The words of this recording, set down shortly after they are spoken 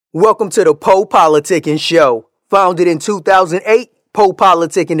Welcome to the Po Politicking Show. Founded in 2008, Po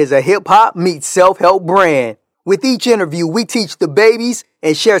Politicking is a hip-hop meets self-help brand. With each interview, we teach the babies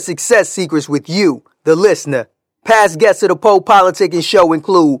and share success secrets with you, the listener. Past guests of the Po Politicking Show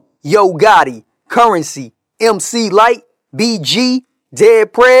include Yo Gotti, Currency, MC Light, BG,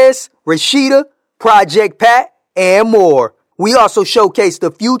 Dead Prez, Rashida, Project Pat, and more. We also showcase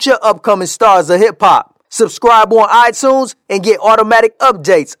the future upcoming stars of hip-hop. Subscribe on iTunes and get automatic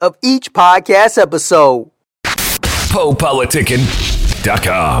updates of each podcast episode.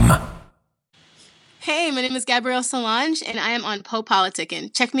 PoPoliticking.com. Hey, my name is Gabrielle Solange, and I am on Po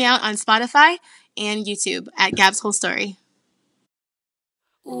Politicking. Check me out on Spotify and YouTube at Gab's Whole Story.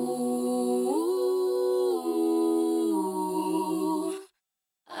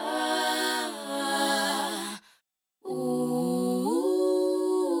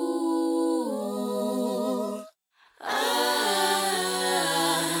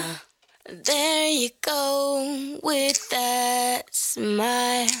 There you go with that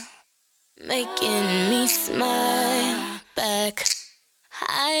smile, making me smile back,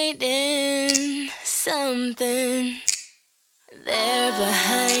 hiding something there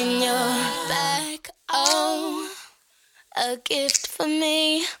behind your back. Oh, a gift for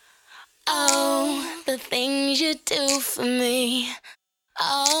me. Oh, the things you do for me.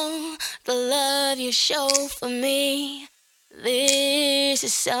 Oh, the love you show for me. This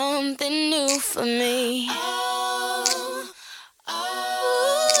is something new for me. Oh,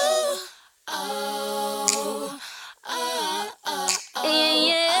 oh, oh, oh, oh, oh,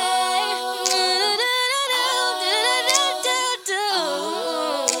 yeah.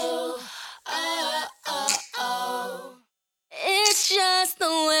 It's just the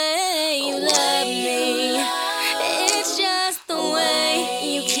way you love me. It's just the way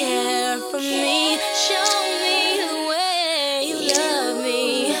you care for me. Show me the way you love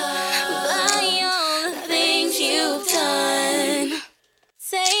me by all the things you've done.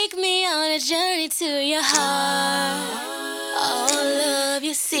 Take me on a journey to your heart. All of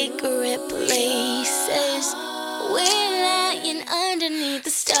your secret places. We're lying underneath the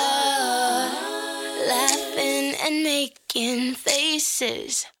stars, laughing and making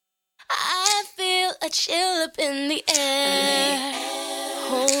faces. I feel a chill up in the air.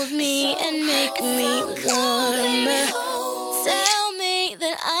 Hold me and make me warmer. Tell me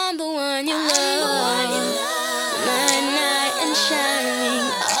that I'm the one you love. My knight in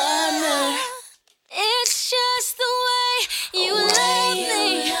shining armor. It's just the way you love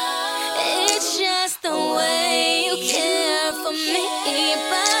me. It's just the way you care for me.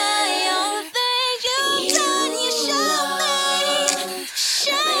 By all the things you've done, you show me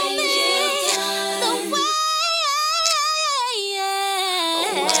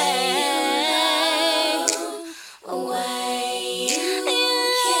the way.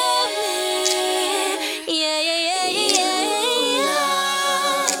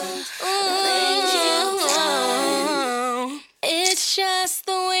 It's just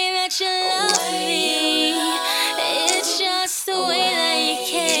the way that you love me. It's just the way that you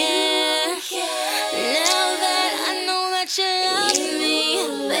care. Now that I know that you love me,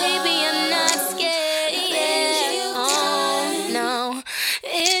 baby, I'm not scared. Oh no,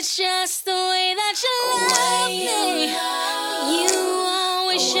 it's just the way that you love me. You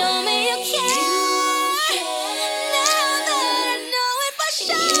always show me you care. Now that I know it for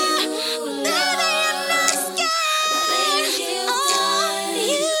sure, baby, I'm not scared.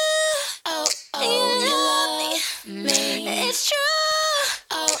 You love me. It's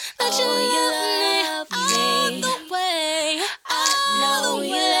true that you love me all the way. All the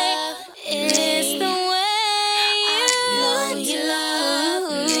way. It's the way you love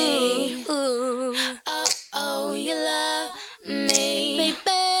me. Oh, you love me,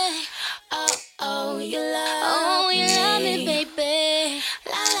 baby. Oh, you love me, baby.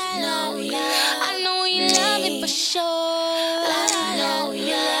 I know you love me for sure. I know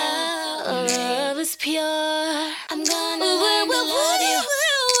your love is pure. I'm gonna learn to love you.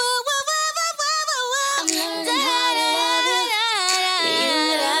 I'm gonna learn how to love you.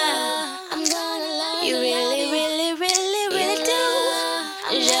 I'm gonna love you. You really, really, really, really do.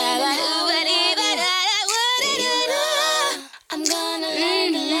 I'm gonna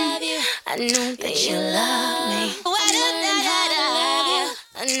learn to love you. I know that you love me.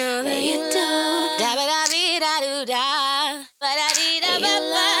 I know that you do.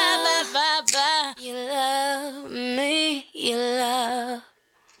 You love me, you love.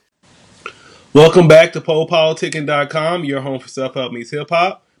 Welcome back to PoPoliticking.com, your home for self-help meets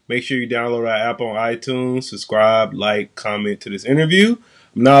hip-hop. Make sure you download our app on iTunes, subscribe, like, comment to this interview.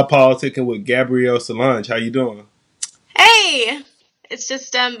 I'm now politicking with Gabrielle Solange. How you doing? Hey, It's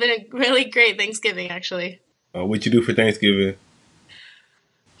just been a really great Thanksgiving, actually. What you do for Thanksgiving?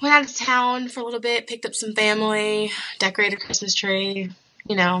 Went out of town for a little bit, picked up some family, decorated a Christmas tree,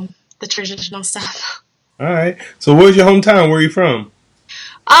 you know, the traditional stuff. All right. So where's your hometown? Where are you from?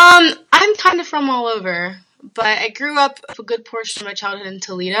 I'm kind of from all over, but I grew up a good portion of my childhood in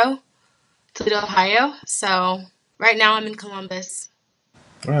Toledo, Ohio. So right now I'm in Columbus.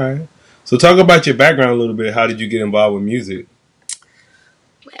 All right. So talk about your background a little bit. How did you get involved with music?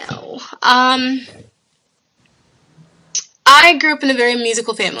 Well, I grew up in a very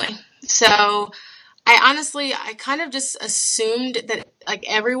musical family. So I kind of just assumed that like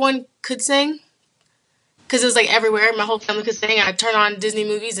everyone could sing. Because it was like everywhere. My whole family could sing. I'd turn on Disney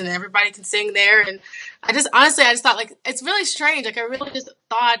movies and everybody can sing there. And I just thought like, it's really strange. Like I really just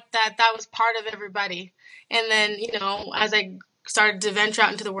thought that was part of everybody. And then, you know, as I started to venture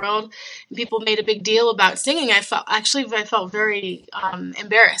out into the world and people made a big deal about singing, I felt very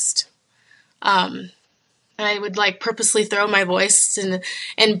embarrassed. And I would like purposely throw my voice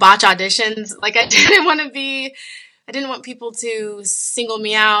and botch auditions. Like I didn't want people to single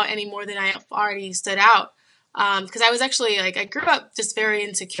me out any more than I already stood out. Because I was actually like, I grew up just very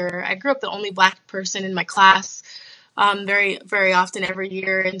insecure. I grew up the only Black person in my class, very, very often every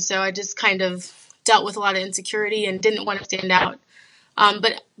year. And so I just kind of dealt with a lot of insecurity and didn't want to stand out.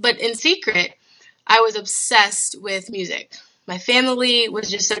 But in secret, I was obsessed with music. My family was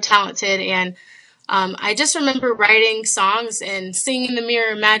just so talented. And I just remember writing songs and singing in the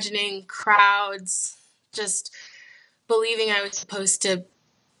mirror, imagining crowds, just believing I was supposed to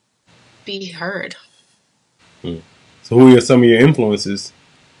be heard. So who are some of your influences?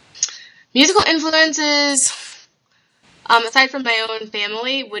 Musical influences, aside from my own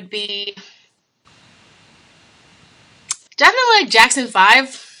family, would be definitely like Jackson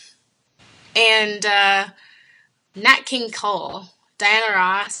 5 and Nat King Cole, Diana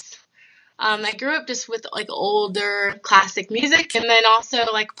Ross. I grew up just with like older classic music and then also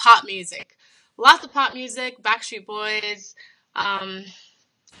like pop music. Lots of pop music, Backstreet Boys,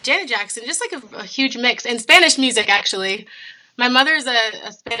 Janet Jackson, just like a huge mix. And Spanish music, actually. My mother's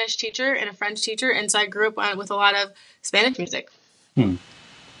a Spanish teacher and a French teacher, and so I grew up with a lot of Spanish music. All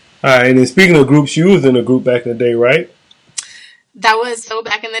right, and then speaking of groups, you was in a group back in the day, right? That was so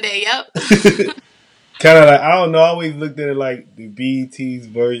back in the day, yep. Kind of like, I don't know, I always looked at it like the BET's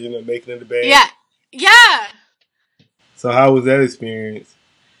version of Making It a Band. Yeah. So how was that experience?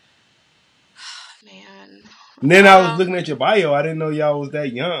 Man. And then I was looking at your bio. I didn't know y'all was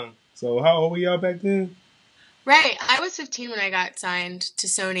that young. So how old were y'all back then? Right. I was 15 when I got signed to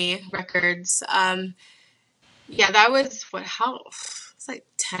Sony Records. Yeah, that was, it's like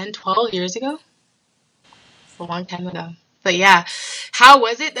 10, 12 years ago. It's a long time ago. But yeah, how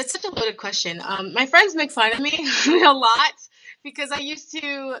was it? That's such a loaded question. My friends make fun of me a lot because I used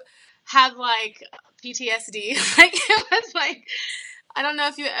to have like PTSD. Like it was like, I don't know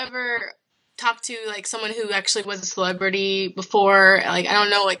if you ever talked to like someone who actually was a celebrity before. Like I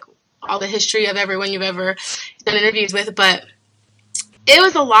don't know like all the history of everyone you've ever done interviews with, but it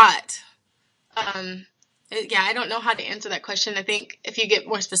was a lot. Yeah, I don't know how to answer that question. I think if you get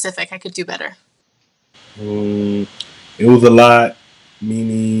more specific, I could do better. It was a lot,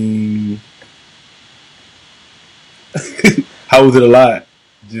 meaning how was it a lot?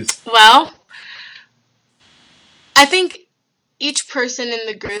 Well, I think each person in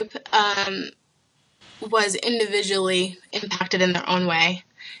the group was individually impacted in their own way,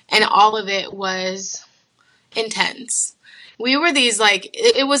 and all of it was intense. We were these, like,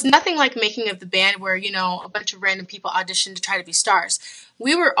 it was nothing like Making of the Band where, you know, a bunch of random people auditioned to try to be stars.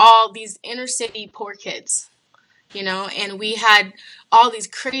 We were all these inner city poor kids, you know, and we had all these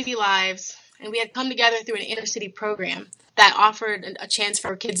crazy lives, and we had come together through an inner city program that offered a chance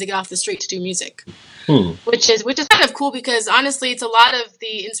for kids to get off the street to do music, which is kind of cool because honestly, it's a lot of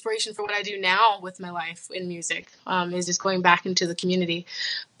the inspiration for what I do now with my life in music, is just going back into the community.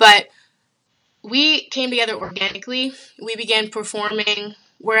 But we came together organically. We began performing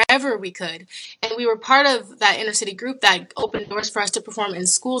wherever we could. And we were part of that inner city group that opened doors for us to perform in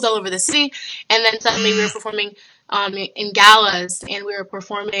schools all over the city. And then suddenly we were performing in galas, and we were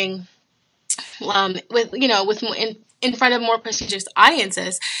performing in front of more prestigious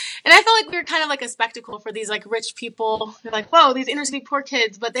audiences. And I felt like we were kind of like a spectacle for these like rich people. They're like, whoa, these inner city poor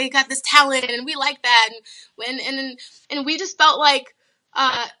kids, but they got this talent and we like that. And we just felt like,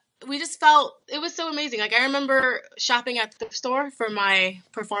 it was so amazing. Like I remember shopping at the store for my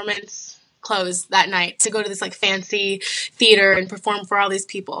performance clothes that night to go to this like fancy theater and perform for all these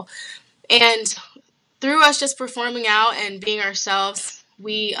people. And through us just performing out and being ourselves,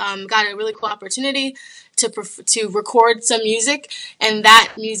 we got a really cool opportunity to record some music, and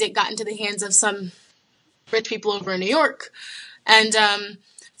that music got into the hands of some rich people over in New York. And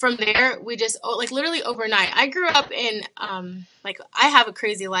from there, we just, like, literally overnight. I grew up in, like, I have a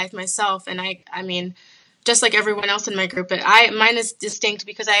crazy life myself, and I mean, just like everyone else in my group, but mine is distinct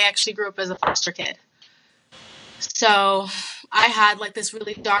because I actually grew up as a foster kid. So I had, like, this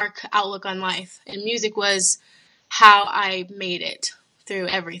really dark outlook on life, and music was how I made it through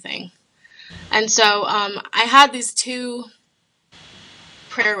everything. And so I had these two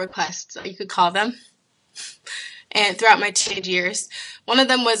prayer requests, you could call them, and throughout my teenage years. One of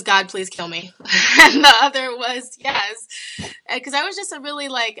them was, God, please kill me. And the other was, yes. Because I was just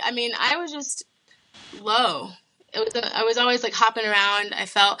I was just low. I was always, like, hopping around.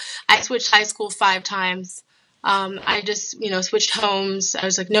 I switched high school 5 times. I just, switched homes. I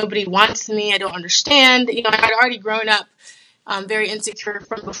was like, nobody wants me. I don't understand. I had already grown up very insecure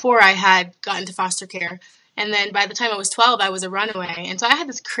from before I had gotten to foster care. And then by the time I was 12, I was a runaway. And so I had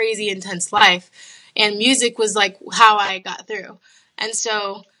this crazy, intense life. And music was, like, how I got through. And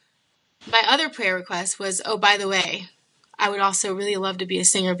so my other prayer request was, oh, by the way, I would also really love to be a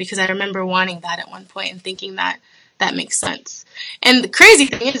singer, because I remember wanting that at one point and thinking that makes sense. And the crazy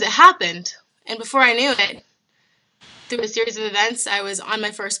thing is, it happened. And before I knew it, through a series of events, I was on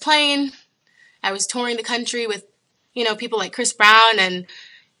my first plane. I was touring the country with, people like Chris Brown and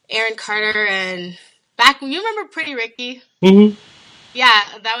Aaron Carter, and you remember Pretty Ricky? Mm-hmm. Yeah,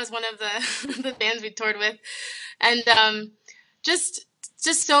 that was one of the bands we toured with. And just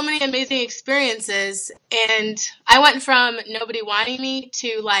so many amazing experiences. And I went from nobody wanting me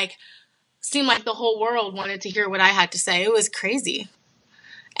to, like, seemed like the whole world wanted to hear what I had to say. It was crazy.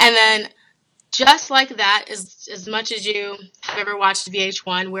 And then just like that, as much as you have ever watched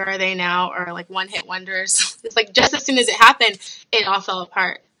VH1, Where Are They Now, or, like, One Hit Wonders, it's like just as soon as it happened, it all fell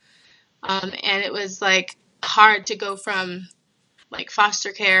apart. And it was, like, hard to go from, like,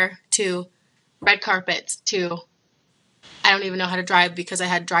 foster care to red carpets to I don't even know how to drive because I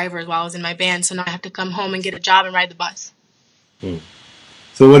had drivers while I was in my band. So now I have to come home and get a job and ride the bus.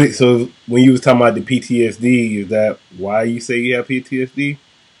 So when you was talking about the PTSD, is that why you say you have PTSD?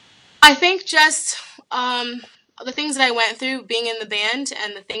 I think just the things that I went through being in the band,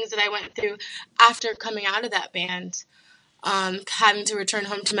 and the things that I went through after coming out of that band, having to return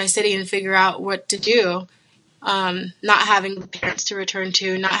home to my city and figure out what to do. Not having parents to return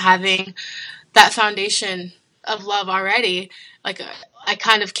to, not having that foundation of love already. Like, I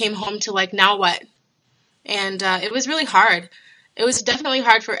kind of came home to, like, now what? And it was really hard. It was definitely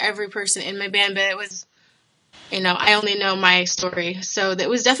hard for every person in my band, but it was, I only know my story. So it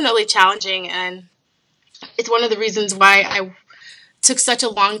was definitely challenging, and it's one of the reasons why I took such a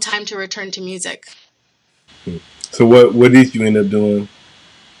long time to return to music. So what did you end up doing?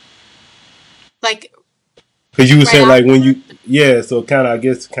 Like, because you were saying, like, when you, so kind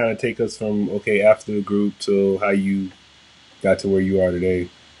of take us from, after the group to how you got to where you are today.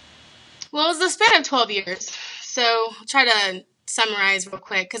 Well, it was the span of 12 years. So I'll try to summarize real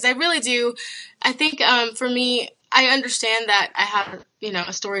quick, because I really do. I think for me, I understand that I have,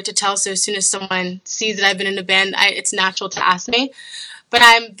 a story to tell. So as soon as someone sees that I've been in a band, it's natural to ask me. But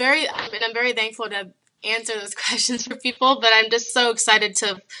I'm very thankful to answer those questions for people. But I'm just so excited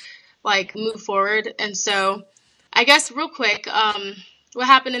to, like, move forward. And so I guess real quick, what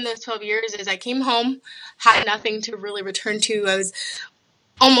happened in those 12 years is I came home, had nothing to really return to. I was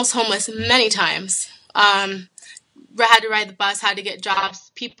almost homeless many times. Had to ride the bus, had to get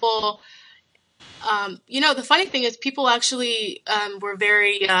jobs. People, the funny thing is people actually were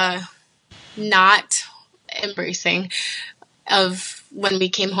very not embracing of when we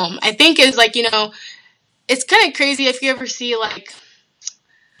came home. I think is, like, it's kind of crazy if you ever see, like,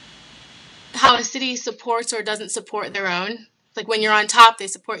 how a city supports or doesn't support their own. Like, when you're on top, they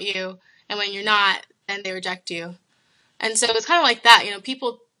support you, and when you're not, then they reject you. And so it's kind of like that.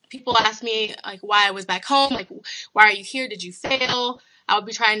 People ask me, like, why I was back home, like, why are you here? Did you fail? I would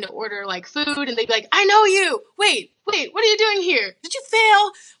be trying to order, like, food, and they'd be like, I know you. Wait, what are you doing here? Did you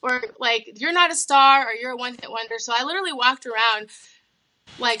fail? Or, like, you're not a star, or you're a one-hit wonder. So I literally walked around,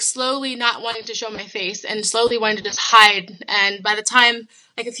 like, slowly not wanting to show my face and slowly wanting to just hide. And by the time,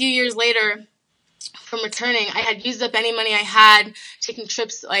 like, a few years later from returning, I had used up any money I had, taking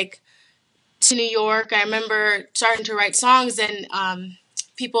trips, like, to New York. I remember starting to write songs and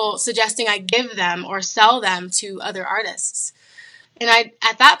people suggesting I give them or sell them to other artists. And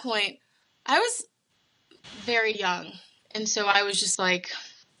at that point, I was very young. And so I was just like,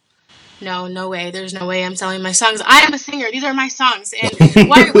 no way. There's no way I'm selling my songs. I am a singer. These are my songs. And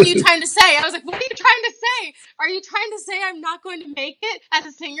what are you trying to say? I was like, what are you trying to say? Are you trying to say I'm not going to make it as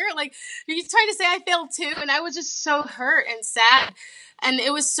a singer? Like, are you trying to say I failed too? And I was just so hurt and sad. And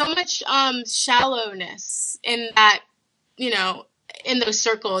it was so much shallowness in that, in those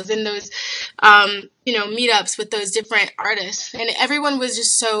circles, in those, meetups with those different artists. And everyone was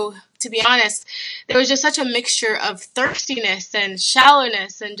just so, to be honest, there was just such a mixture of thirstiness and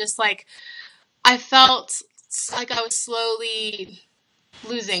shallowness, and just like, I felt like I was slowly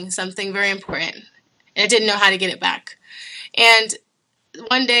losing something very important, and I didn't know how to get it back. And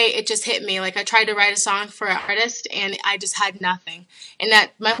one day it just hit me. Like, I tried to write a song for an artist, and I just had nothing. And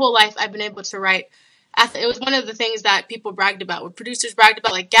that my whole life I've been able to write. It was one of the things that people bragged about, what producers bragged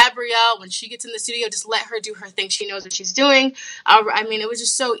about, like Gabrielle, when she gets in the studio, just let her do her thing. She knows what she's doing. It was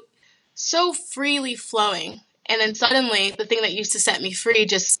just so freely flowing. And then suddenly the thing that used to set me free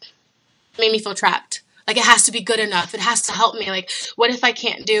just made me feel trapped. Like, it has to be good enough. It has to help me. Like, what if I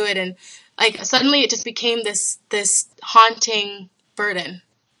can't do it? And like, suddenly it just became this haunting burden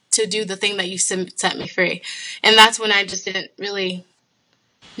to do the thing that used to set me free. And that's when I just didn't really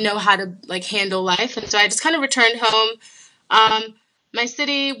know how to like handle life. And so I just kind of returned home. My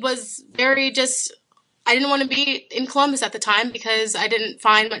city was very I didn't want to be in Columbus at the time because I didn't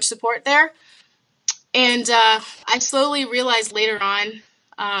find much support there. And I slowly realized later on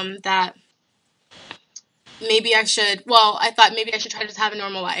that I thought maybe I should try to just have a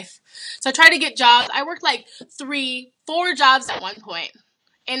normal life. So I tried to get jobs. I worked like 3-4 jobs at one point.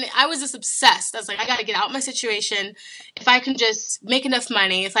 And I was just obsessed. I was like, I got to get out of my situation. If I can just make enough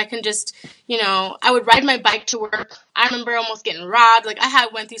money, if I can just, I would ride my bike to work. I remember almost getting robbed. Like, I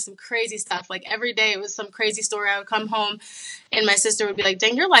went through some crazy stuff. Like, every day it was some crazy story. I would come home and my sister would be like,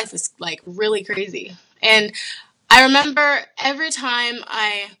 dang, your life is like really crazy. And I remember every time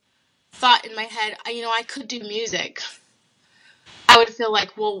I thought in my head, I could do music, I would feel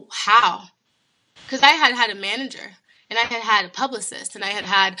like, well, how? Because I had a manager. And I had a publicist, and I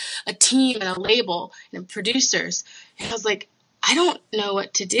had a team and a label and producers. And I was like, I don't know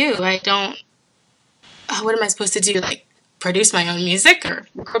what to do. What am I supposed to do? Like, produce my own music or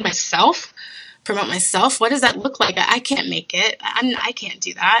record myself, promote myself? What does that look like? I can't make it. I can't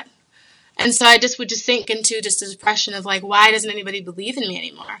do that. And so I would sink into just a depression of like, why doesn't anybody believe in me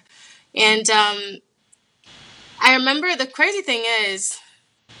anymore? And I remember the crazy thing is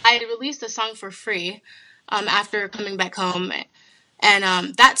I had released a song for free after coming back home,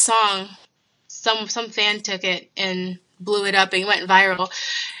 and that song, some fan took it and blew it up and went viral,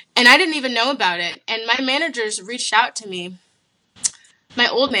 and I didn't even know about it. And my managers reached out to me, my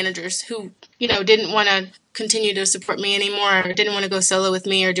old managers who didn't want to continue to support me anymore, or didn't want to go solo with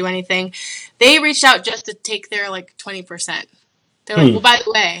me or do anything. They reached out just to take their like 20%. They're like, well, by the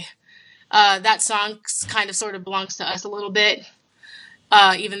way, that song kind of sort of belongs to us a little bit.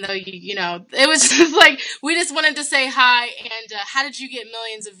 Even though, it was just like, we just wanted to say hi, and how did you get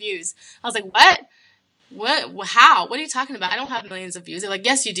millions of views? I was like, what? How? What are you talking about? I don't have millions of views. They're like,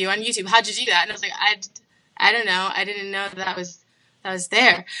 yes, you do on YouTube. How'd you do that? And I was like, I don't know. I didn't know that was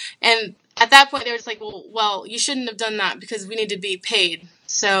there. And at that point, they were just like, well, you shouldn't have done that because we need to be paid.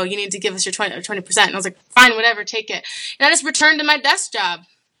 So you need to give us your 20%. And I was like, fine, whatever, take it. And I just returned to my desk job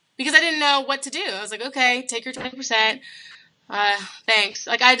because I didn't know what to do. I was like, okay, take your 20%. Thanks.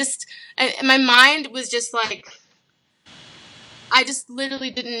 Like, my mind was just like, I just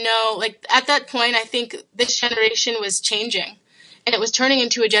literally didn't know. Like, at that point, I think this generation was changing, and it was turning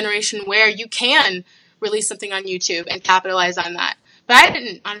into a generation where you can release something on YouTube and capitalize on that. But I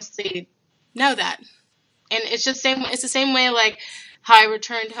didn't honestly know that. And it's the same way like how I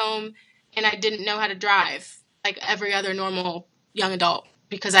returned home and I didn't know how to drive like every other normal young adult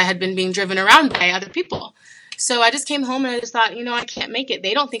because I had been being driven around by other people. So I just came home and I just thought, I can't make it.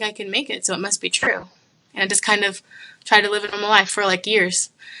 They don't think I can make it, so it must be true. And I just kind of tried to live a normal life for like years.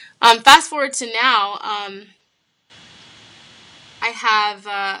 Fast forward to now, I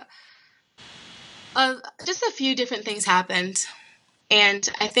have just a few different things happened. And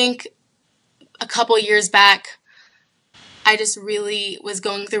I think a couple years back, I just really was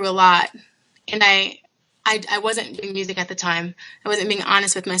going through a lot. And I wasn't doing music at the time. I wasn't being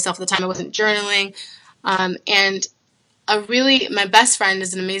honest with myself at the time. I wasn't journaling. And my best friend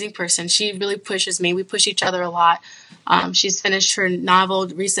is an amazing person. She really pushes me. We push each other a lot. She's finished her novel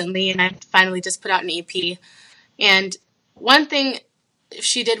recently, and I finally just put out an EP. And one thing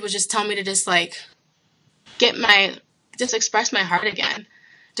she did was just tell me to just like just express my heart again,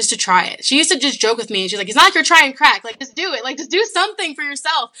 just to try it. She used to just joke with me, and she's like, it's not like you're trying crack. Like, just do it. Like, just do something for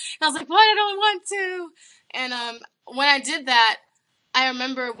yourself. And I was like, what? I don't want to. And when I did that, I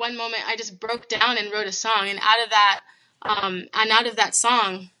remember one moment I just broke down and wrote a song, and out of that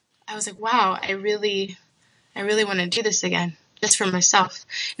song, I was like, wow, I really want to do this again, just for myself.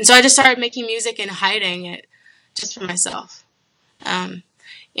 And so I just started making music and hiding it just for myself.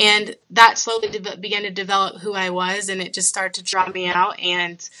 And that slowly began to develop who I was, and it just started to draw me out.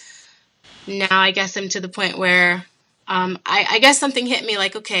 And now I guess I'm to the point where I guess something hit me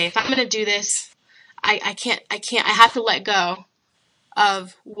like, okay, if I'm going to do this, I have to let go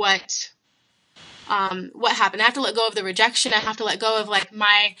of what happened. I have to let go of the rejection. I have to let go of like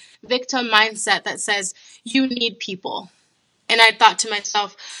my victim mindset that says you need people. And I thought to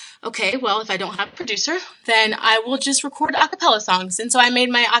myself, okay, well, if I don't have a producer, then I will just record a cappella songs. And so I made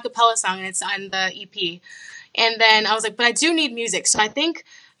my a cappella song, and it's on the EP. And then I was like, but I do need music. So I think,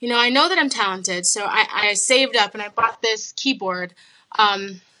 I know that I'm talented. So I saved up and I bought this keyboard,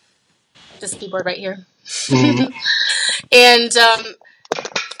 this keyboard right here. Mm-hmm. And,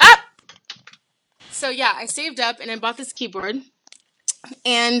 so yeah, I saved up and I bought this keyboard.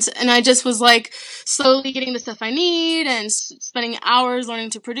 And I just was like slowly getting the stuff I need and spending hours learning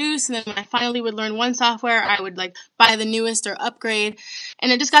to produce. And then when I finally would learn one software, I would like buy the newest or upgrade.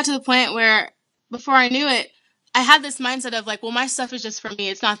 And it just got to the point where before I knew it, I had this mindset of like, well, my stuff is just for me.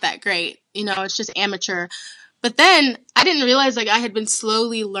 It's not that great. It's just amateur. But then I didn't realize like I had been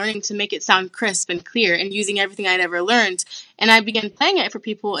slowly learning to make it sound crisp and clear and using everything I'd ever learned. And I began playing it for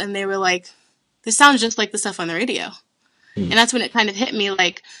people and they were like, this sounds just like the stuff on the radio. And that's when it kind of hit me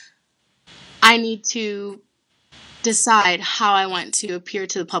like, I need to decide how I want to appear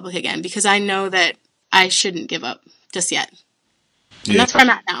to the public again, because I know that I shouldn't give up just yet. And that's where I'm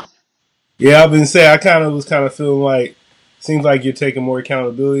at now. Yeah, I've been saying, I was feeling like, seems like you're taking more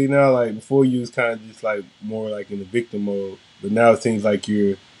accountability now. Like before you was kind of just like more like in the victim mode, but now it seems like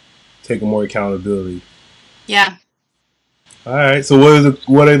you're taking more accountability. Yeah. All right. So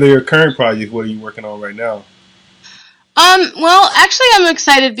what are your current projects? What are you working on right now? Well, actually, I'm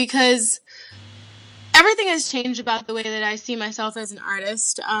excited because everything has changed about the way that I see myself as an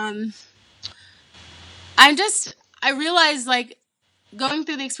artist. I realized like going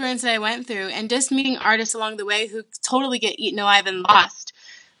through the experience that I went through and just meeting artists along the way who totally get eaten alive and lost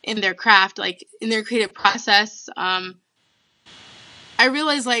in their craft, like in their creative process. I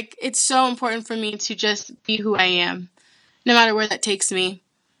realized like it's so important for me to just be who I am, no matter where that takes me.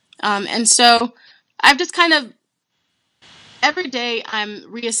 And so I've just kind of every day I'm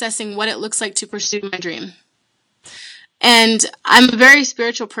reassessing what it looks like to pursue my dream. And I'm a very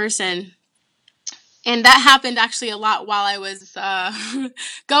spiritual person. And that happened actually a lot while I was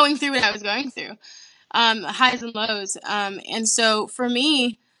going through what I was going through, highs and lows. And so for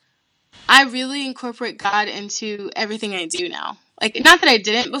me, I really incorporate God into everything I do now. Like, not that I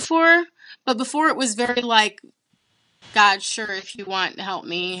didn't before, but before it was very like, God, sure, if you want to help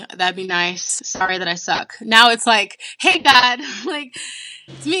me, that'd be nice. Sorry that I suck. Now it's like, hey, God, like,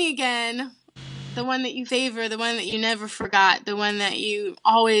 it's me again. The one that you favor, the one that you never forgot, the one that you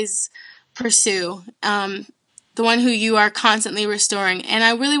always pursue, the one who you are constantly restoring. And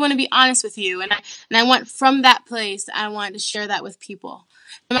I really want to be honest with you. And I want from that place, I want to share that with people.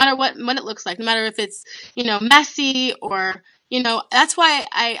 No matter what it looks like, no matter if it's, messy or, that's why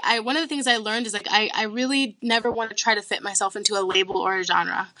I one of the things I learned is like, I really never want to try to fit myself into a label or a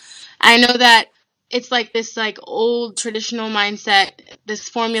genre. I know that it's like this like old traditional mindset, this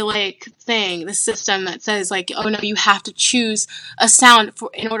formulaic thing, this system that says like, oh no, you have to choose a sound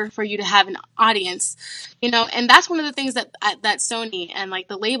in order for you to have an audience, and that's one of the things that Sony and like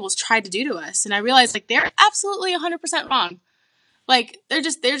the labels tried to do to us. And I realized like they're absolutely 100% wrong. Like they're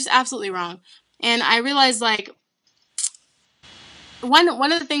just absolutely wrong. And I realized like, one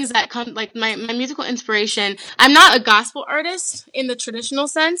of the things that come like my musical inspiration, I'm not a gospel artist in the traditional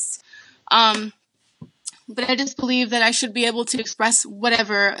sense, but I just believe that I should be able to express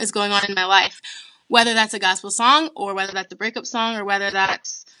whatever is going on in my life, whether that's a gospel song or whether that's a breakup song or whether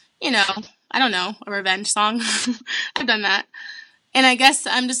that's, I don't know, a revenge song. I've done that. And I guess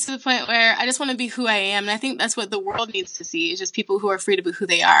I'm just to the point where I just want to be who I am. And I think that's what the world needs to see, is just people who are free to be who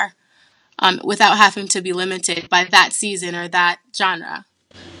they are. Without having to be limited by that season or that genre.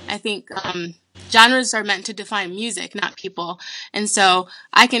 I think genres are meant to define music, not people. And so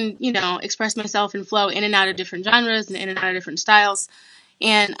I can, express myself and flow in and out of different genres and in and out of different styles.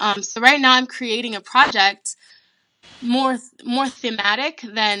 And so right now I'm creating a project more thematic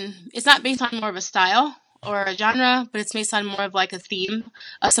than, it's not based on more of a style or a genre, but it's based on more of like a theme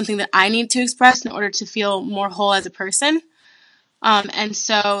of something that I need to express in order to feel more whole as a person. And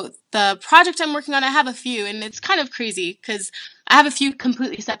so the project I'm working on, I have a few, and it's kind of crazy because I have a few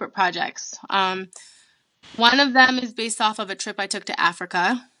completely separate projects. One of them is based off of a trip I took to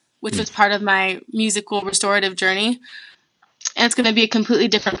Africa, which was part of my musical restorative journey. and it's going to be a completely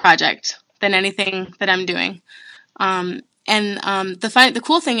different project than anything that I'm doing. The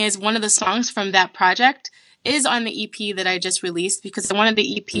cool thing is one of the songs from that project is on the EP that I just released, because I wanted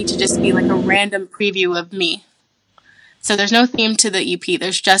the EP to just be like a random preview of me. So there's no theme to the EP.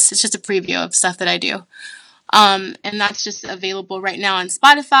 It's just a preview of stuff that I do. And that's just available right now on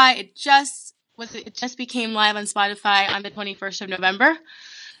Spotify. It just became live on Spotify on the 21st of November.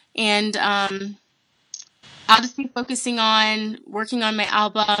 And I'll just be focusing on working on my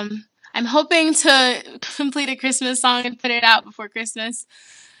album. I'm hoping to complete a Christmas song and put it out before Christmas.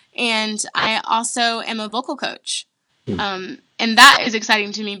 And I also am a vocal coach. And that is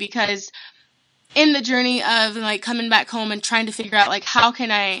exciting to me, because in the journey of like coming back home and trying to figure out like how can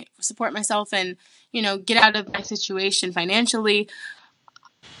I support myself and, get out of my situation financially,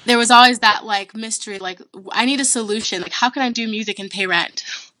 there was always that like mystery, like I need a solution. Like how can I do music and pay rent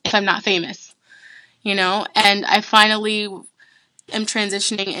if I'm not famous? And I finally am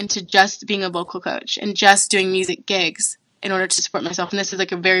transitioning into just being a vocal coach and just doing music gigs in order to support myself. And this is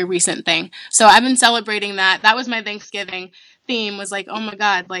like a very recent thing. So I've been celebrating that. That was my Thanksgiving theme, was like, oh my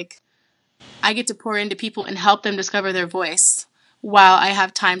God, like I get to pour into people and help them discover their voice while I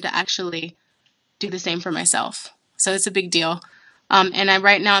have time to actually do the same for myself. So it's a big deal.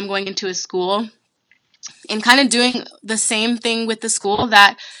 Right now I'm going into a school and kind of doing the same thing with the school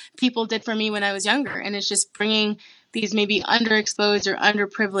that people did for me when I was younger. And it's just bringing these maybe underexposed or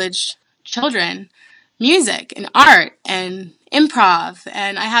underprivileged children music and art and improv.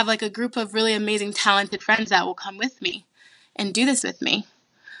 And I have like a group of really amazing, talented friends that will come with me and do this with me.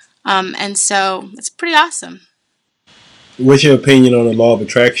 And so it's pretty awesome. What's your opinion on the law of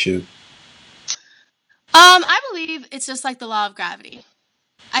attraction? I believe it's just like the law of gravity.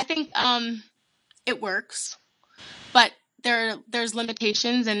 I think it works, but there's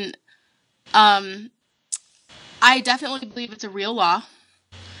limitations, and I definitely believe it's a real law.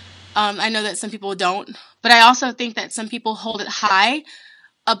 I know that some people don't, but I also think that some people hold it high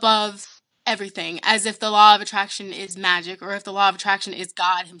above everything, as if the law of attraction is magic, or if the law of attraction is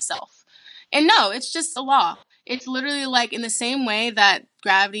God himself. And no, it's just a law. It's literally like in the same way that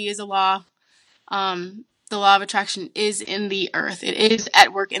gravity is a law, the law of attraction is in the earth. It is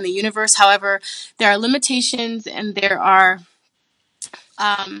at work in the universe. However, there are limitations, and there are,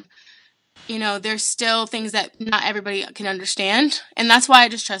 there's still things that not everybody can understand. And that's why I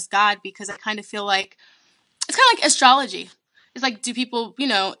just trust God, because I kind of feel like it's kind of like astrology. It's like, do people,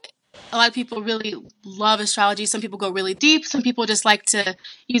 a lot of people really love astrology. Some people go really deep. Some people just like to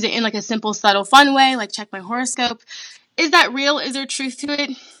use it in like a simple, subtle, fun way, like check my horoscope. Is that real? Is there truth to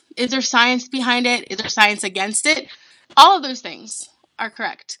it? Is there science behind it? Is there science against it? All of those things are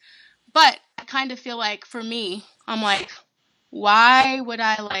correct. But I kind of feel like for me, I'm like, why would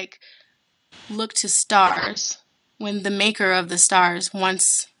I like look to stars when the maker of the stars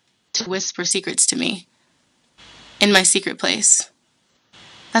wants to whisper secrets to me in my secret place?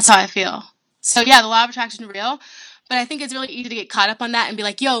 That's how I feel. So yeah, the law of attraction is real, but I think it's really easy to get caught up on that and be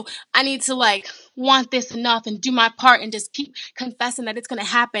like, yo, I need to like want this enough and do my part and just keep confessing that it's going to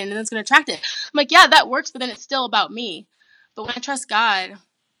happen and it's going to attract it. I'm like, yeah, that works, but then it's still about me. But when I trust God,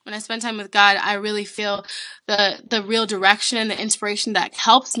 when I spend time with God, I really feel the real direction and the inspiration that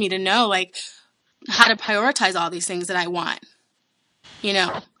helps me to know like how to prioritize all these things that I want,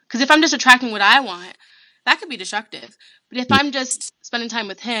 because if I'm just attracting what I want, that could be destructive. But if I'm just spending time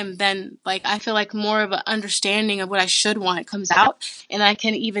with him, then like I feel like more of an understanding of what I should want comes out, and I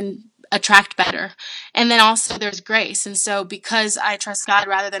can even attract better. And then also there's grace. And so because I trust God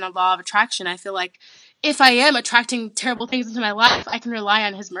rather than a law of attraction, I feel like if I am attracting terrible things into my life, I can rely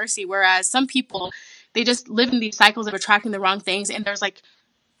on his mercy. Whereas some people, they just live in these cycles of attracting the wrong things, and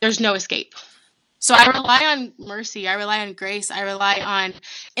there's no escape. So I rely on mercy. I rely on grace. I rely on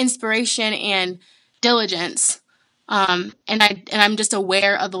inspiration and diligence. And I'm just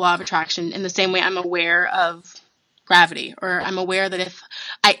aware of the law of attraction in the same way I'm aware of gravity, or I'm aware that if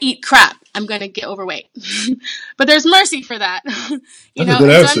I eat crap, I'm going to get overweight. But there's mercy for that. That's a good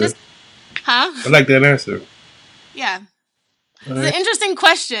answer. So I like that answer. Yeah. It's an interesting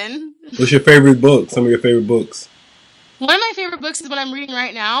question. What's your favorite book? Some of your favorite books? One of my favorite books is what I'm reading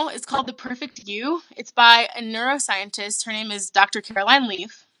right now. It's called The Perfect You. It's by a neuroscientist. Her name is Dr. Caroline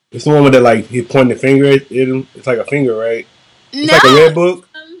Leaf. It's the one with like he pointed the finger at him. It's like a finger, right? It's no, like a red book.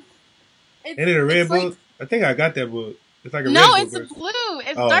 Is it a red book? I think I got that book. It's like a red book. No, it's a blue.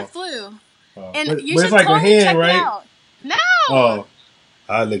 It's dark blue. And but you should it's like totally a hand, check right? it out. No. Oh,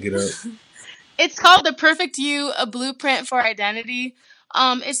 I'll look it up. It's called The Perfect You, A Blueprint for Identity.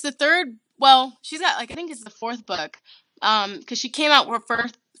 It's the third. Well, she's got like I think it's the fourth book. Because she came out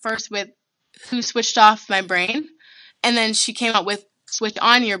first with Who Switched Off My Brain. And then she came out with Switch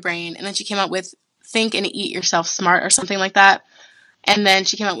On Your Brain. And then she came out with Think and Eat Yourself Smart or something like that. And then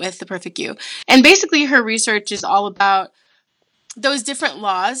she came out with The Perfect You. And basically her research is all about those different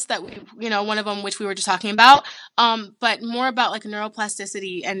laws that one of them, which we were just talking about, but more about like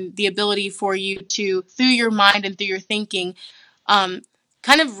neuroplasticity and the ability for you to, through your mind and through your thinking,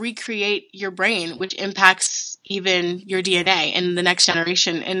 kind of recreate your brain, which impacts even your DNA and the next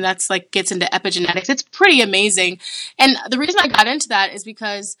generation. And that's like gets into epigenetics. It's pretty amazing. And the reason I got into that is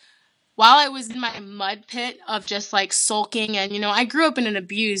because while I was in my mud pit of just like sulking and, I grew up in an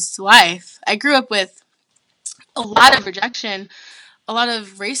abused life. I grew up with a lot of rejection, a lot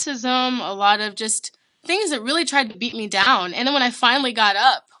of racism, a lot of just things that really tried to beat me down. And then when I finally got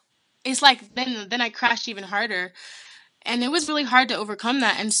up, it's like then I crashed even harder. And it was really hard to overcome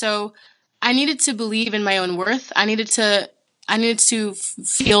that. And so I needed to believe in my own worth. I needed to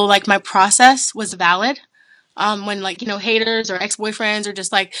feel like my process was valid. When like, haters or ex-boyfriends or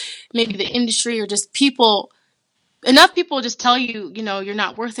just like maybe the industry or just enough people just tell you, you're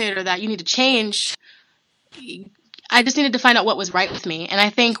not worth it or that you need to change. I just needed to find out what was right with me. And I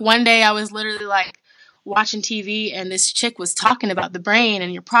think one day I was literally like watching TV and this chick was talking about the brain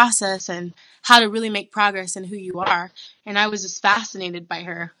and your process and how to really make progress in who you are. And I was just fascinated by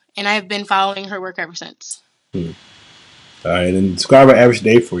her. And I have been following her work ever since. All right, and describe an average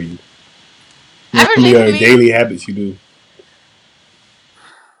day for you. Average day for me, daily habits you do.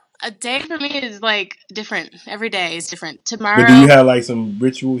 A day for me is like different. Every day is different. Tomorrow. But do you have like some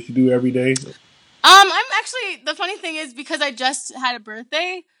rituals you do every day? I'm actually, the funny thing is because I just had a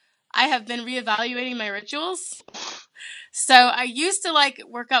birthday, I have been reevaluating my rituals. So I used to like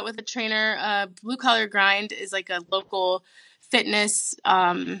work out with a trainer. Blue Collar Grind is like a local fitness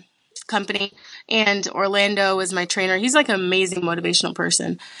company, and Orlando was my trainer. He's like an amazing motivational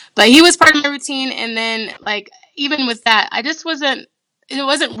person, but he was part of my routine. And then like even with that, it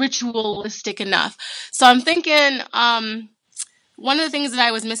wasn't ritualistic enough. So I'm thinking one of the things that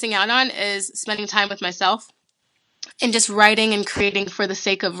I was missing out on is spending time with myself and just writing and creating for the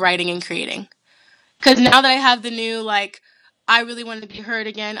sake of writing and creating. Because now that I have the new, like, I really want to be heard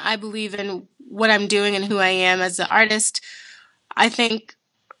again, I believe in what I'm doing and who I am as an artist, I think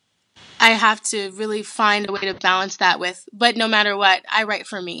I have to really find a way to balance that with, but no matter what, I write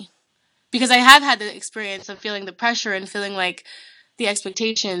for me. Because I have had the experience of feeling the pressure and feeling like the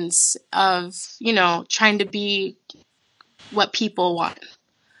expectations of, trying to be what people want.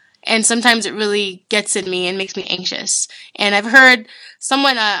 And sometimes it really gets in me and makes me anxious. And I've heard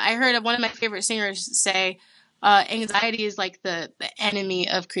I heard one of my favorite singers say, anxiety is like the enemy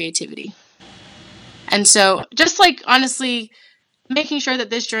of creativity. And so just like honestly making sure that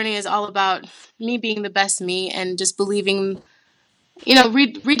this journey is all about me being the best me and just believing,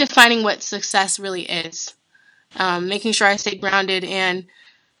 redefining what success really is. Making sure I stay grounded and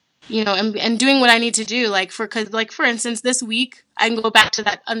and doing what I need to do, for instance, this week I can go back to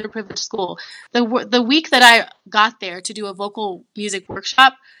that underprivileged school. The week that I got there to do a vocal music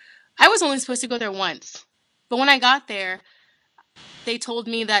workshop, I was only supposed to go there once. But when I got there, they told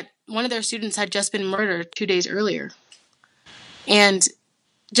me that one of their students had just been murdered 2 days earlier. And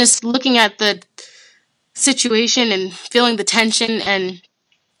just looking at the situation and feeling the tension and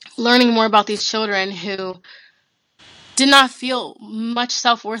learning more about these children who did not feel much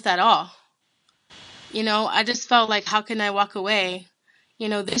self-worth at all. I just felt like, how can I walk away?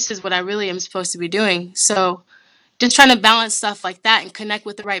 This is what I really am supposed to be doing. So just trying to balance stuff like that and connect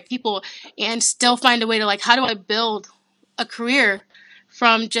with the right people and still find a way to like, how do I build a career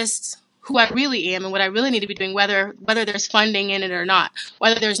from just who I really am and what I really need to be doing, whether there's funding in it or not,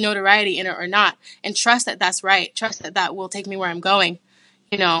 whether there's notoriety in it or not, and trust that that's right. Trust that that will take me where I'm going.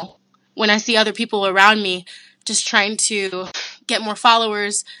 When I see other people around me just trying to get more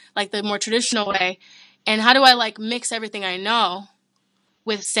followers, like the more traditional way. And how do I like mix everything I know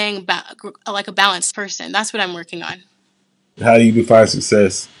with staying like a balanced person? That's what I'm working on. How do you define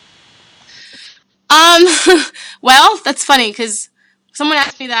success? Well, that's funny because someone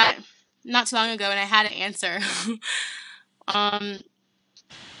asked me that not too long ago and I had an answer.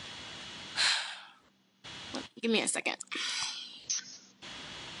 Give me a second.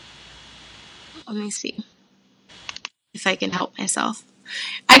 Let me see if I can help myself.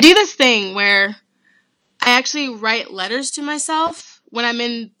 I do this thing where I actually write letters to myself when I'm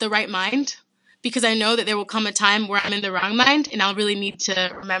in the right mind, because I know that there will come a time where I'm in the wrong mind and I'll really need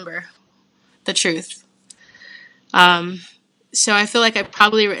to remember the truth. So I feel like I've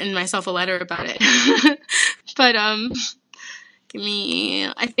probably written myself a letter about it. But I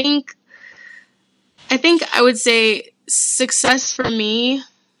think I would say success for me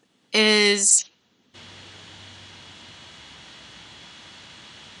is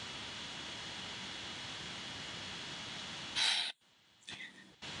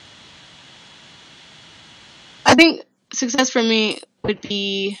I think success for me would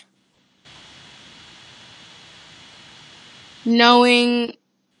be knowing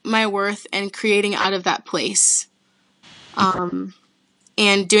my worth and creating out of that place, and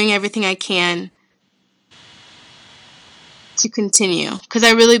doing everything I can to continue, because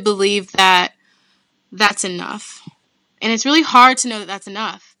I really believe that that's enough. And it's really hard to know that that's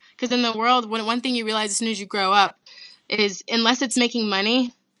enough, because in the world, one thing you realize as soon as you grow up is, unless it's making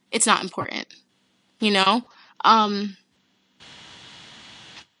money, it's not important, you know?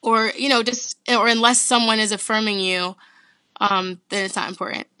 Or, you know, or unless someone is affirming you, then it's not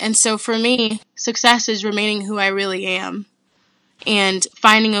important. And so for me, success is remaining who I really am and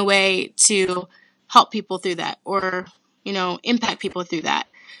finding a way to help people through that, or, you know, impact people through that.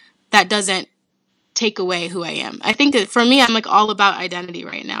 That doesn't take away who I am. I think that for me, I'm like all about identity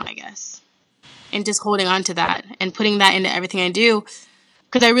right now, I guess. And just holding on to that and putting that into everything I do.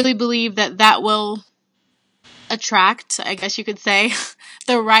 Because I really believe that that will attract, I guess you could say,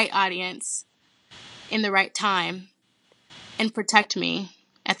 the right audience in the right time and protect me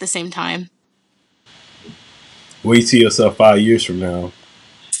at the same time. Where you see yourself 5 years from now?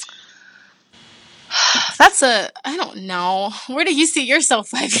 I don't know. Where do you see yourself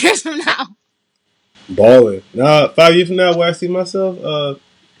 5 years from now? Balling. Nah, 5 years from now, where I see myself, I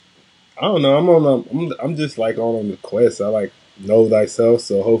don't know. I'm just like on the quest. I like know thyself,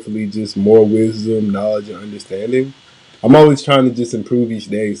 so hopefully just more wisdom, knowledge, and understanding. I'm always trying to just improve each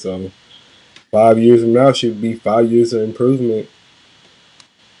day. So 5 years from now should be 5 years of improvement.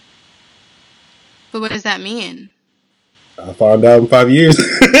 But what does that mean? I'll find out in 5 years.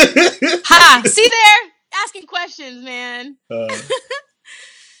 Ha! See there? Asking questions, man.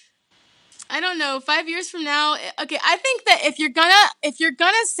 I don't know. 5 years from now, okay. I think that if you're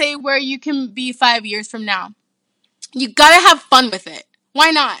gonna say where you can be 5 years from now, you gotta have fun with it.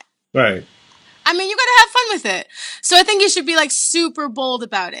 Why not? Right. I mean, you gotta have fun with it. So I think you should be like super bold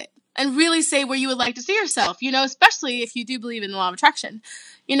about it and really say where you would like to see yourself. You know, especially if you do believe in the law of attraction.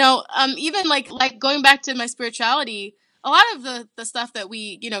 You know, even like going back to my spirituality. A lot of the stuff that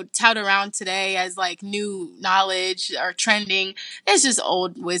we, you know, tout around today as like new knowledge or trending is just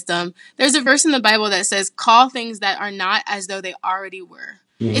old wisdom. There's a verse in the Bible that says, call things that are not as though they already were.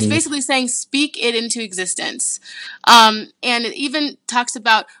 Mm-hmm. It's basically saying, speak it into existence. And it even talks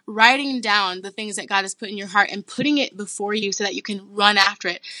about writing down the things that God has put in your heart and putting it before you so that you can run after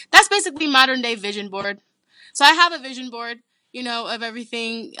it. That's basically modern day vision board. So I have a vision board, you know, of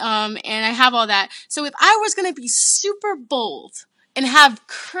everything, and I have all that. So if I was going to be super bold and have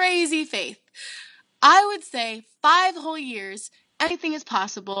crazy faith, I would say 5 whole years, anything is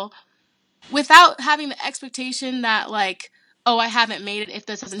possible, without having the expectation that, like, oh, I haven't made it if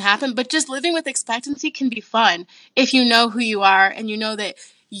this doesn't happen. But just living with expectancy can be fun if you know who you are and you know that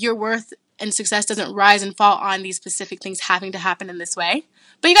your worth and success doesn't rise and fall on these specific things having to happen in this way.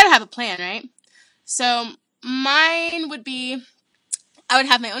 But you got to have a plan, right? So mine would be, I would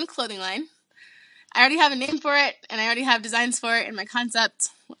have my own clothing line. I already have a name for it, and I already have designs for it in my concept.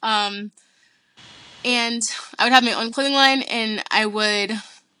 And I would have my own clothing line, and I would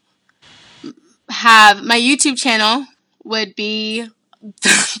have my YouTube channel would be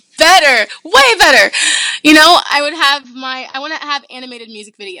better, way better. You know, I want to have animated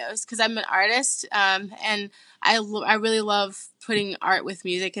music videos because I'm an artist, and I really love putting art with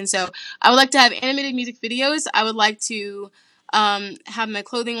music. And so I would like to have animated music videos. I would like to have my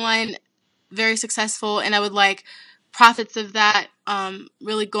clothing line very successful, and I would like profits of that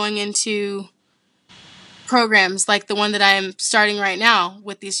really going into programs like the one that I am starting right now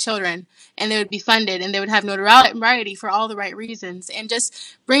with these children, and they would be funded and they would have notoriety for all the right reasons, and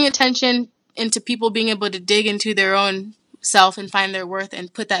just bring attention into people being able to dig into their own self and find their worth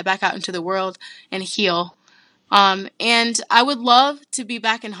and put that back out into the world and heal. And I would love to be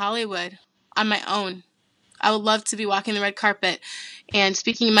back in Hollywood on my own. I would love to be walking the red carpet and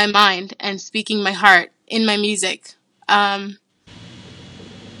speaking my mind and speaking my heart in my music.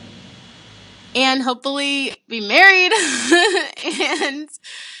 And hopefully be married and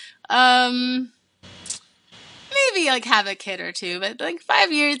maybe like have a kid or two. But like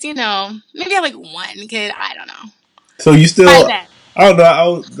 5 years, you know, maybe have like one kid. I don't know. So you still, I don't know. I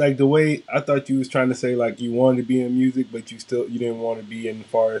was like the way I thought you was trying to say like you wanted to be in music, but you didn't want to be in as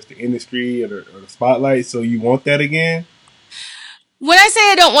far as the industry or the spotlight. So you want that again? When I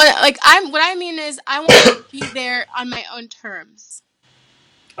say I don't want it, like what I mean is I want to be there on my own terms.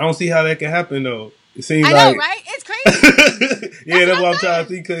 I don't see how that can happen though. It seems I know, right? It's crazy. Yeah, that's what I'm trying to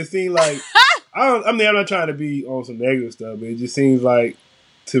see, because it seems like I'm not trying to be on some negative stuff, but it just seems like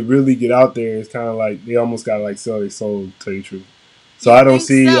to really get out there, it's kind of like they almost gotta like sell their soul, to tell you the truth. So I don't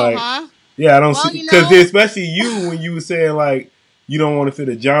see like Yeah, I don't Well, see because know, especially you when you were saying like you don't want to fit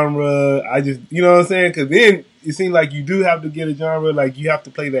a genre. I just you know what I'm saying because then it seems like you do have to get a genre. Like you have to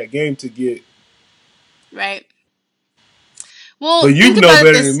play that game to get. right. Well, But you think know about it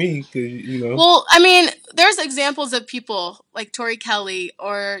better than this. me because you know. Well, I mean, there's examples of people like Tori Kelly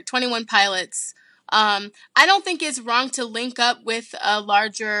or 21 Pilots. I don't think it's wrong to link up with a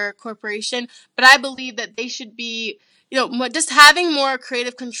larger corporation, but I believe that they should be, just having more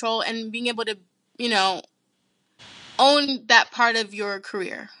creative control and being able to, you know, own that part of your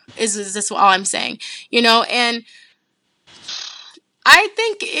career is this all I'm saying, and I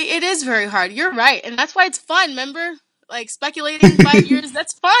think it is very hard. You're right. And that's why it's fun. Remember, like speculating 5 years,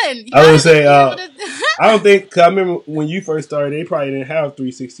 that's fun. You I got would to just say be able to. I don't think cause I remember when you first started, they probably didn't have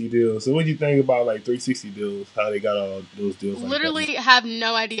 360 deals. So what do you think about like 360 deals? How they got all those deals like that? Literally have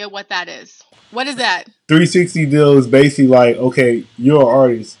no idea what that is. What is that? 360 deal is basically like okay, you're an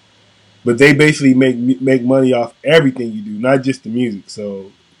artist, but they basically make money off everything you do, not just the music.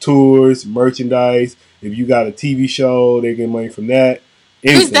 So tours, merchandise. If you got a TV show, they get money from that.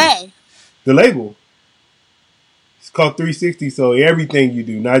 Who's Anything. they? The label. It's called 360. So everything you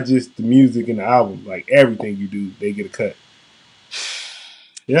do, not just the music and the album, like everything you do, they get a cut.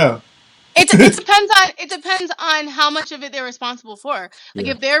 Yeah. It depends on how much of it they're responsible for. Like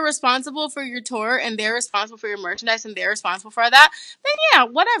Yeah. if they're responsible for your tour and they're responsible for your merchandise and they're responsible for that, then yeah,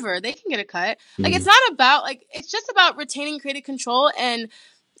 whatever. They can get a cut. Like it's Mhm. not about like it's just about retaining creative control and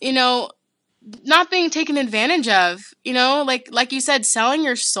you know not being taken advantage of. Like you said, selling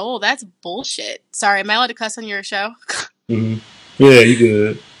your soul, that's bullshit. Sorry, am I allowed to cuss on your show? Mm-hmm. Yeah, you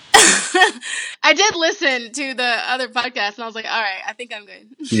good. I did listen to the other podcast and I was like, all right, I think I'm good.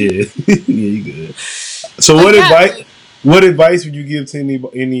 Yeah, yeah, you good. So But what yeah, advice? like, What advice would you give to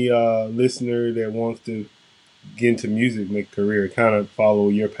any listener that wants to get into music, make a career, kind of follow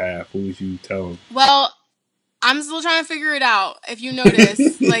your path? What would you tell them? well, I'm still trying to figure it out. If you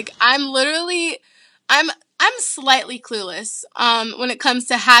notice, like I'm I'm slightly clueless when it comes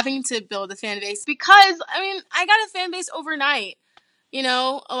to having to build a fan base because I mean I got a fan base overnight,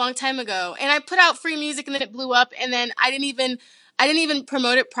 a long time ago, and I put out free music and then it blew up, and then I didn't even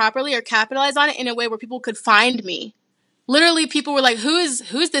promote it properly or capitalize on it in a way where people could find me. Literally, people were like, "Who's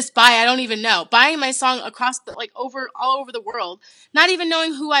this by? I don't even know." Buying my song across over all over the world, not even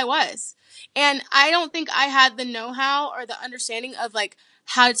knowing who I was. And I don't think I had the know-how or the understanding of like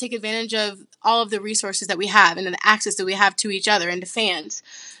how to take advantage of all of the resources that we have and the access that we have to each other and to fans.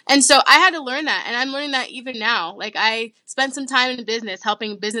 And so I had to learn that, and I'm learning that even now. Like I spent some time in business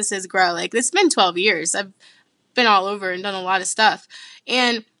helping businesses grow. Like it's been 12 years. I've been all over and done a lot of stuff.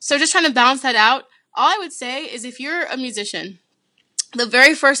 And so just trying to balance that out, all I would say is if you're a musician, the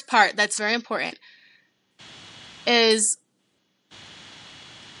very first part that's very important is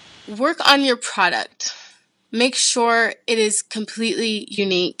work on your product. Make sure it is completely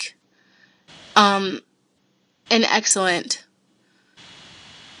unique and excellent.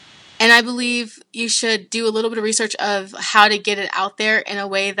 And I believe you should do a little bit of research of how to get it out there in a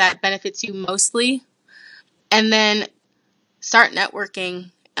way that benefits you mostly. And then start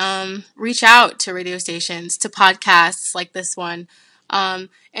networking. Reach out to radio stations, to podcasts like this one, and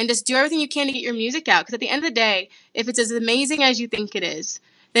just do everything you can to get your music out. Because at the end of the day, if it's as amazing as you think it is,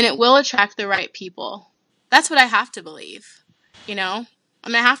 then it will attract the right people. That's what I have to believe. I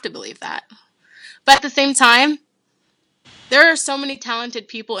have to believe that. But at the same time, there are so many talented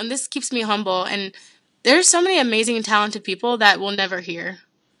people, and this keeps me humble. And there's so many amazing and talented people that we'll never hear,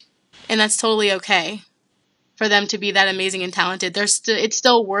 and that's totally okay. For them to be that amazing and talented, it's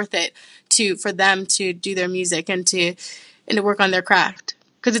still worth it for them to do their music and to work on their craft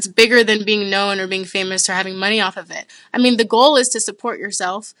because it's bigger than being known or being famous or having money off of it. I mean, the goal is to support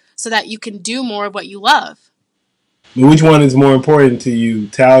yourself so that you can do more of what you love. Which one is more important to you,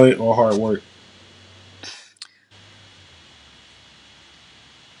 talent or hard work?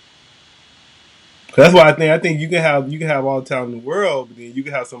 That's why I think you can have all the talent in the world, but then you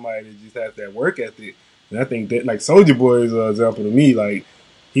can have somebody that just has that work ethic. And I think that like Soldier Boy is an example to me. Like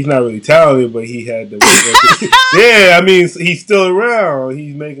he's not really talented, but he had the work ethic. Yeah, I mean he's still around.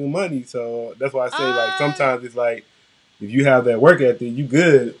 He's making money, so that's why I say like sometimes it's like if you have that work ethic, you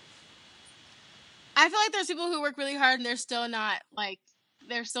good. I feel like there's people who work really hard and they're still not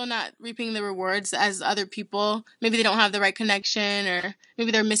reaping the rewards as other people. Maybe they don't have the right connection, or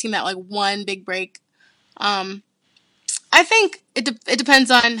maybe they're missing that like one big break. Um, I think it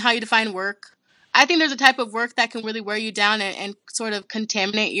depends on how you define work. I think there's a type of work that can really wear you down and sort of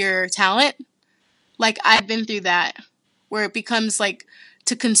contaminate your talent. Like I've been through that, where it becomes like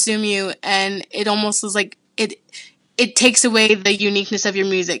to consume you, and it almost is like it it takes away the uniqueness of your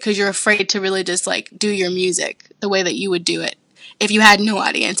music because you're afraid to really just like do your music the way that you would do it if you had no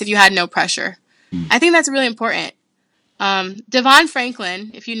audience, if you had no pressure. I think that's really important. Devon Franklin,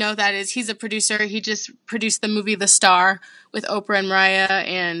 if you know who that is, he's a producer. He just produced the movie The Star with Oprah and Mariah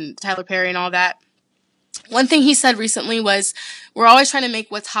and Tyler Perry and all that. One thing he said recently was, we're always trying to make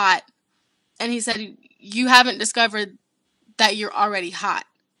what's hot. And he said, you haven't discovered that you're already hot.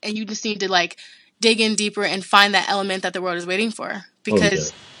 And you just need to like dig in deeper and find that element that the world is waiting for.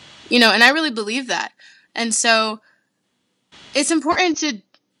 Because, you know, and I really believe that. And so it's important to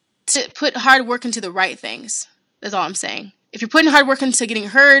put hard work into the right things. That's all I'm saying. If you're putting hard work into getting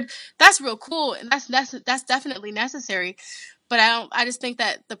heard, that's real cool. And that's definitely necessary. But I just think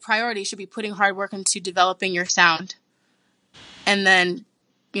that the priority should be putting hard work into developing your sound. And then,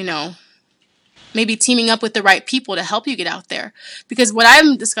 you know, maybe teaming up with the right people to help you get out there. Because what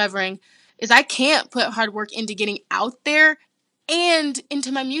I'm discovering is I can't put hard work into getting out there and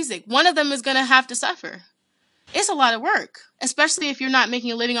into my music. One of them is going to have to suffer. It's a lot of work, especially if you're not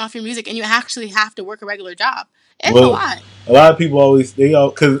making a living off your music and you actually have to work a regular job. It's a lot. A lot of people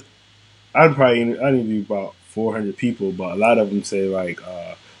because I interview about 400 people, but a lot of them say like,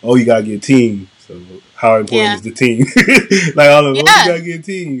 oh, you gotta get a team. So how important is the team? Like all of them, you gotta get a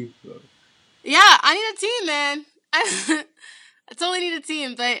team. So. Yeah, I need a team, man. I totally need a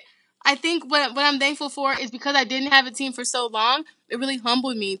team, but I think what I'm thankful for is because I didn't have a team for so long, it really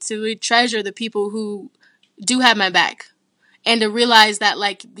humbled me to really treasure the people who do have my back. And to realize that,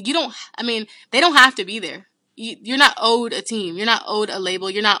 like, they don't have to be there. You're not owed a team. You're not owed a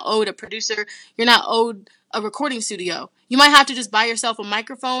label. You're not owed a producer. You're not owed a recording studio. You might have to just buy yourself a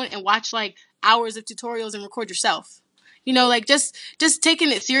microphone and watch, like, hours of tutorials and record yourself. You know, like, just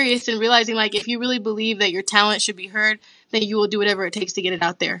taking it serious and realizing, like, if you really believe that your talent should be heard, then you will do whatever it takes to get it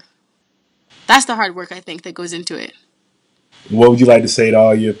out there. That's the hard work, I think, that goes into it. What would you like to say to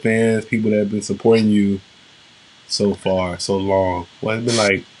all your fans, people that have been supporting you so far, so long? Well, it's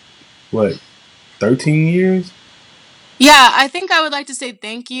been like, 13 years? Yeah, I think I would like to say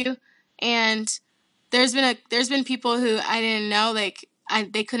thank you. And there's been people who I didn't know, like,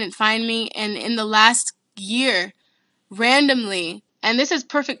 they couldn't find me. And in the last year, randomly, and this is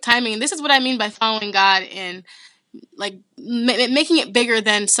perfect timing, and this is what I mean by following God and like making it bigger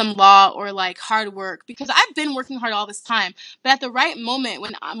than some law or like hard work, because I've been working hard all this time, but at the right moment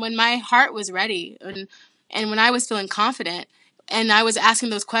when my heart was ready and when I was feeling confident and I was asking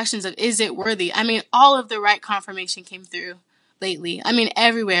those questions of, is it worthy? I mean, all of the right confirmation came through lately. I mean,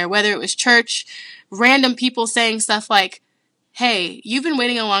 everywhere, whether it was church, random people saying stuff like, hey, you've been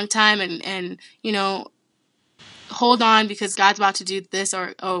waiting a long time and you know, hold on because God's about to do this,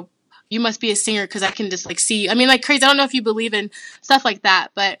 or, oh, you must be a singer because I can just like see you. I mean, like crazy. I don't know if you believe in stuff like that,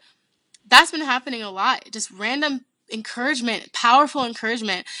 but that's been happening a lot. Just random encouragement, powerful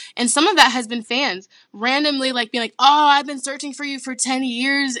encouragement. And some of that has been fans randomly like being like, oh, I've been searching for you for 10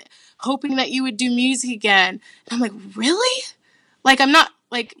 years, hoping that you would do music again. And I'm like, really? Like, I'm not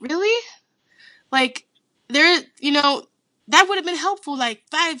like, really? Like there, you know, that would have been helpful like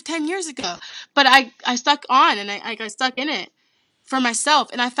 5-10 years ago. But I stuck on and I stuck in it for myself,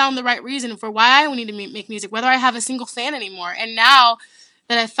 and I found the right reason for why I need to make music, whether I have a single fan anymore. And now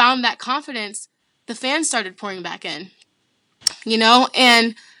that I found that confidence, the fans started pouring back in, you know,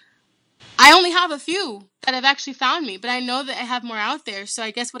 and I only have a few that have actually found me, but I know that I have more out there. So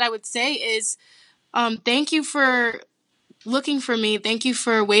I guess what I would say is, thank you for looking for me. Thank you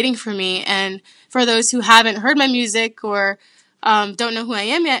for waiting for me. And for those who haven't heard my music or don't know who I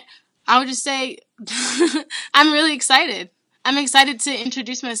am yet, I would just say I'm really excited. I'm excited to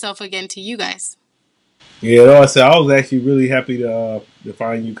introduce myself again to you guys. Yeah, like I said, I was actually really happy to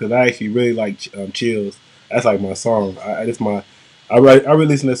find you because I actually really like Chills. That's like my song. I really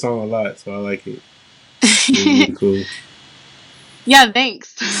listen to that song a lot, so I like it. It's really cool. Yeah,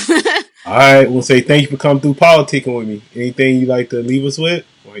 thanks. All right, we'll say thank you for coming through politicking with me. Anything you like to leave us with?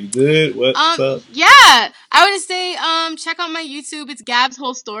 Are you good? What's up? Yeah, I would just say check out my YouTube. It's Gab's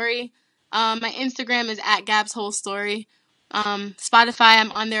Whole Story. My Instagram is @GabsWholeStory. Spotify,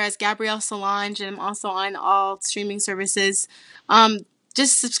 I'm on there as Gabrielle Solange, and I'm also on all streaming services.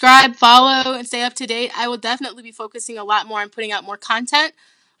 Just subscribe, follow, and stay up to date. I will definitely be focusing a lot more on putting out more content.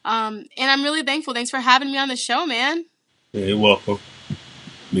 And I'm really thankful. Thanks for having me on the show, man. Yeah, you're welcome.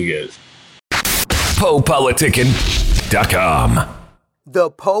 Miguez. PoePoliticking.com.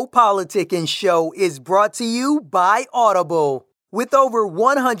 The Poe Politicking Show is brought to you by Audible. With over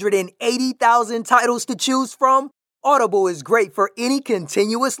 180,000 titles to choose from, Audible is great for any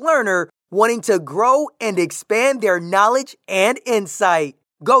continuous learner wanting to grow and expand their knowledge and insight.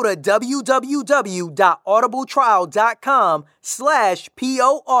 Go to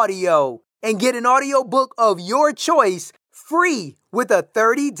www.audibletrial.com/POaudio and get an audiobook of your choice free with a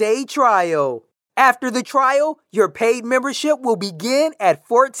 30-day trial. After the trial, your paid membership will begin at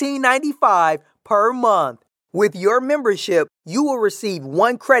 $14.95 per month. With your membership, you will receive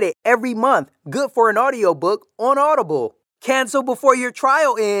 1 credit every month, good for an audiobook on Audible. Cancel before your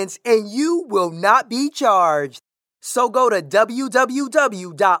trial ends and you will not be charged. So go to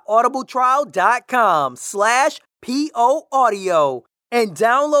www.audibletrial.com/POaudio and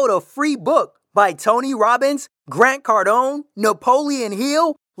download a free book by Tony Robbins, Grant Cardone, Napoleon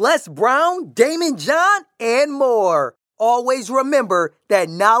Hill, Les Brown, Damon John, and more. Always remember that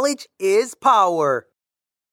knowledge is power.